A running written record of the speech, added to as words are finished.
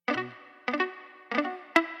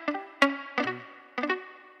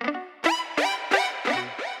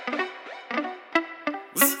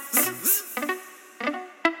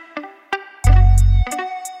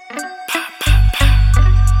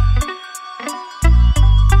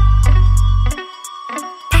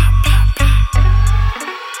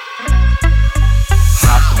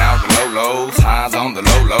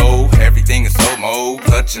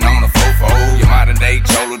switching on the fofo. Your modern day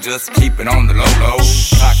cholo, just keep it on the low-low.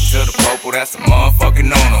 Talking to the popo, that's a motherfucking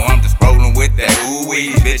no-no. I'm just rolling with that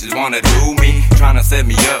ooh-wee. Bitches wanna do me, tryna set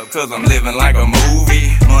me up, cause I'm living like a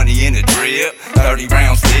movie. Money in the drip, 30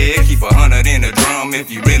 rounds stick. Keep 100 in the drum if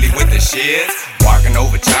you really with the shit. Walking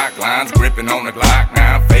over chalk lines, gripping on the Glock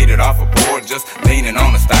 9. Faded off a board, just leaning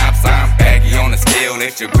on the stop sign. Baggy on the scale,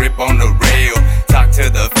 extra grip on the rail. Talk to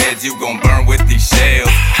the feds, you gon' burn with these shells.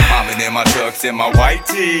 Mobbing in my trucks in my white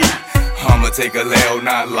tee. I'ma take a Leo,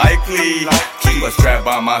 not likely. Keep a strap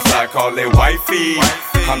by my side, call it wifey.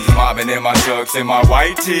 I'm just mobbing in my trucks in my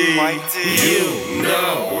white tee. You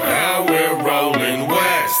know how we're rolling,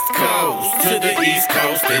 west coast to the east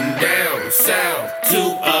coast and down south to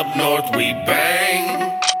up north we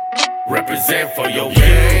bang. Represent for your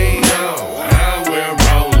gang. You know how we're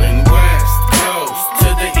rolling, west coast to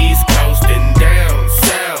the east coast and down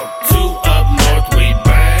south to up north we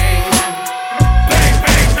bang. Bang,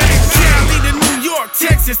 bang, bang. Cali to New York,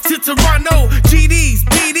 Texas to Toronto. GDs,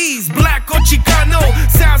 BDs, black or Chicano.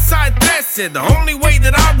 Southside Blessed, the only way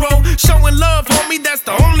that I roll. Showing love, homie, that's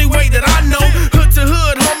the only way that I know. Hood to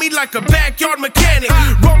hood, homie, like a backyard mechanic.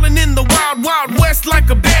 Rolling in the wild, wild west like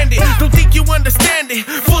a bandit. Don't think you understand it,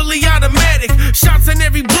 fully automatic. Shots in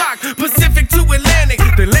every block, Pacific to Atlantic.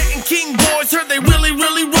 The Latin King boys heard they really,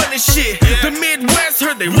 really running shit. The Midwest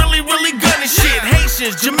heard they really, really gunning shit.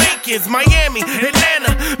 Haitians, Jamaicans, Miami,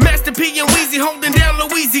 Atlanta. Master P and Weezy holding down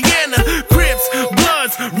Louisiana. Crips,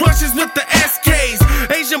 Bloods, Russians with the SKs.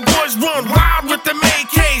 Asian boys run wild with the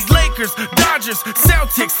AKs. Lakers, Dodgers,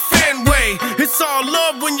 Celtics, Fenway. It's all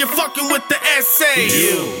love when you're fucking with the SAs.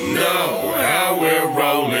 You know how we're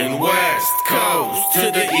rolling, west coast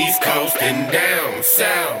to the east coast and down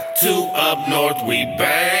south to up north we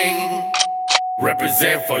bang.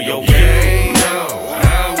 Represent for your gang. You know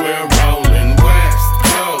how we're rolling, west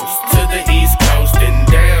coast to the east coast and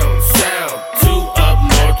down south to up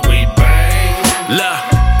north we bang. Love.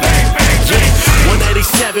 Bang, bang, bang.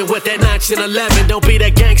 187 with that 1911. Don't be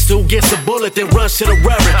that gangster who gets a bullet then runs to the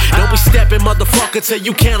reverend. Don't be stepping, motherfucker, till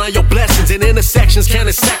you count on your blessings. In intersections,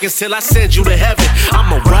 counting seconds till I send you to heaven.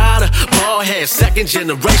 I'm a rider, bald head, second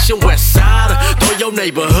generation west sider. Throw your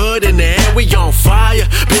neighborhood in the air, we on fire.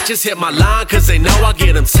 Bitches hit my line cause they know I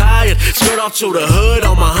get them tired. Skirt off to the hood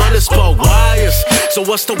on my 100-spoke wires. So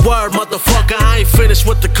what's the word, motherfucker? I ain't finished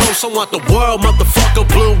with the coast, I want the world, motherfucker.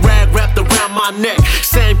 Blue rag wrapped around my neck.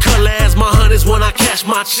 Same color as my hunters when I cash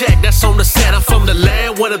my check. That's on the set, I'm from the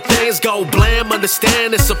land where the things go blam.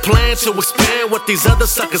 Understand it's a plan to expand what these other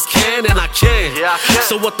suckers can, and I can.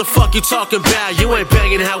 So what the fuck you talking about? You ain't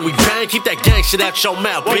banging how we bang. Keep that gang shit out your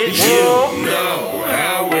mouth, bitch. You know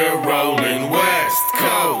how we're rolling, west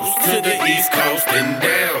coast to the east coast and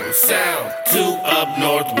down south to up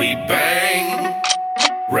north we bang.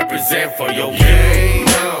 Represent for your gang. You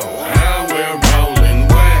know how